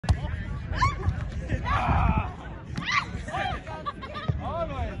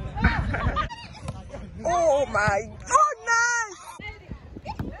Oh my goodness!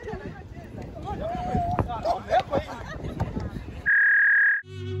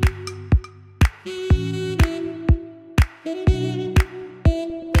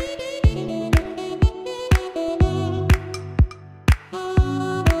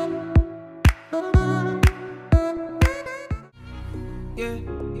 Yeah.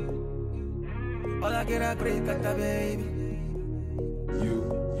 Hola, quiero criticarte, baby.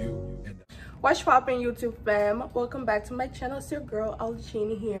 What's poppin', YouTube fam? Welcome back to my channel. It's your girl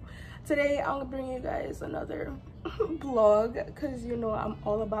Alchini here. Today I'm gonna bring you guys another vlog because you know I'm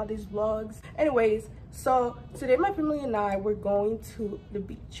all about these vlogs. Anyways, so today my family and I, we're going to the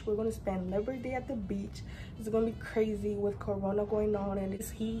beach. We're gonna spend Labor Day at the beach. It's gonna be crazy with Corona going on and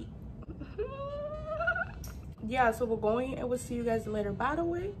this heat. Yeah, so we're going and we'll see you guys later. By the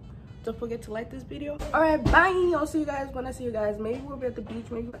way, don't forget to like this video. All right, bye. I'll see you guys when I see you guys. Maybe we'll be at the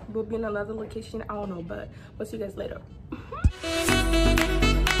beach, maybe we'll be in another location, I don't know, but we'll see you guys later.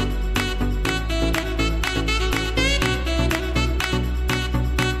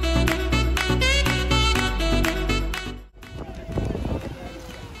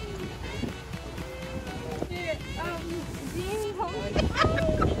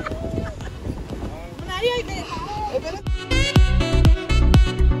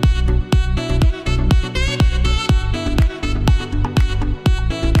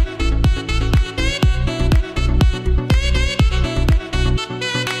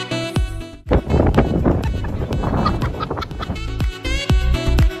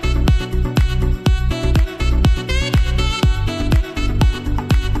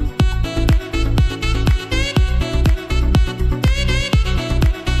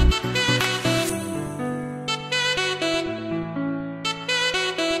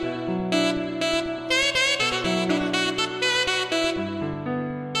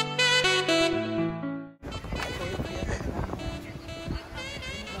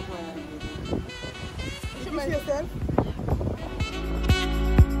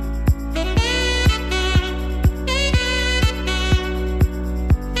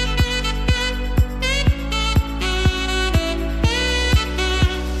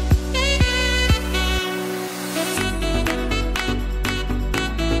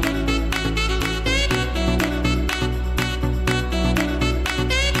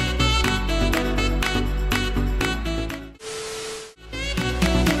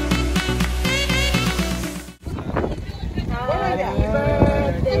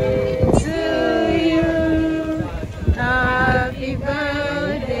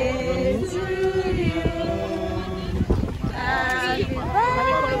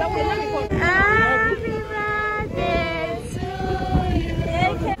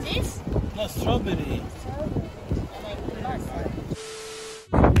 Strawberry.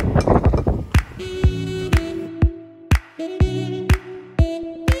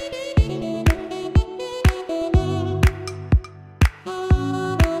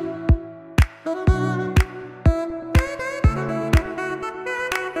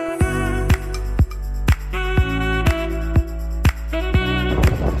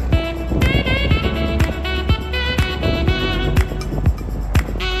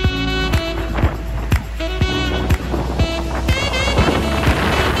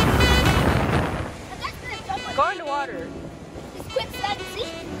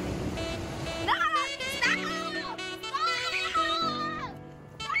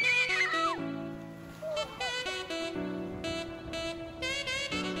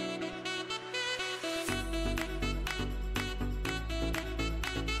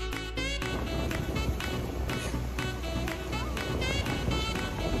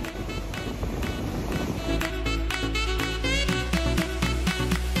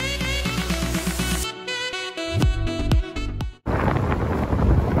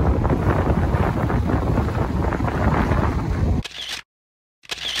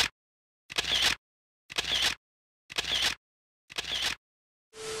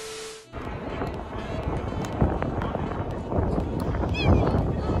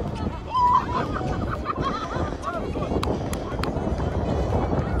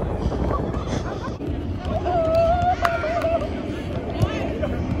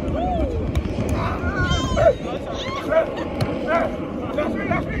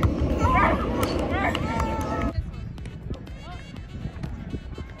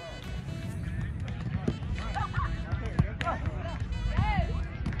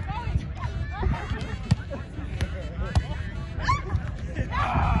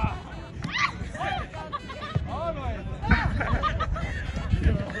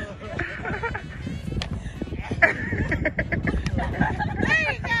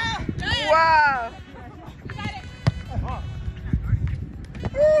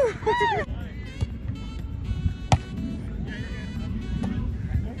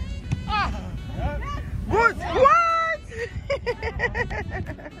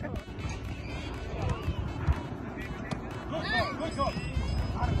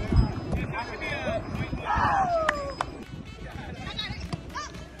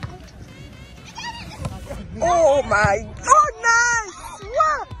 Oh my, oh nice!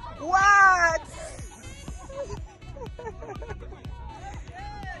 What?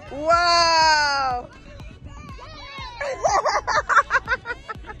 Wow!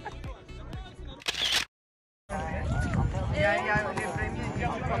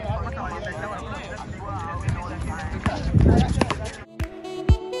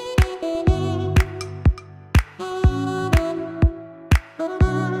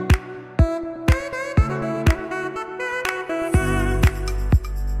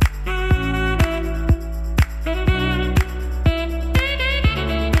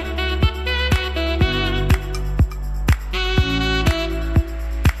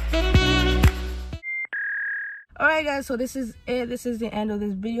 Alright guys, so this is it. This is the end of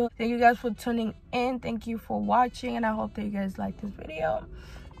this video. Thank you guys for tuning in. Thank you for watching, and I hope that you guys like this video.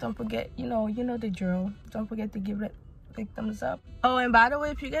 Don't forget, you know the drill. Don't forget to give it a big thumbs up. Oh, and by the way,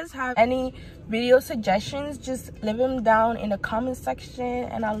 if you guys have any video suggestions, just leave them down in the comment section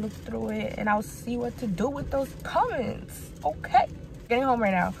and I'll look through it and I'll see what to do with those comments. Okay, getting home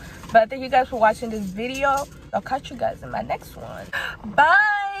right now, but thank you guys for watching this video. I'll catch you guys in my next one. Bye.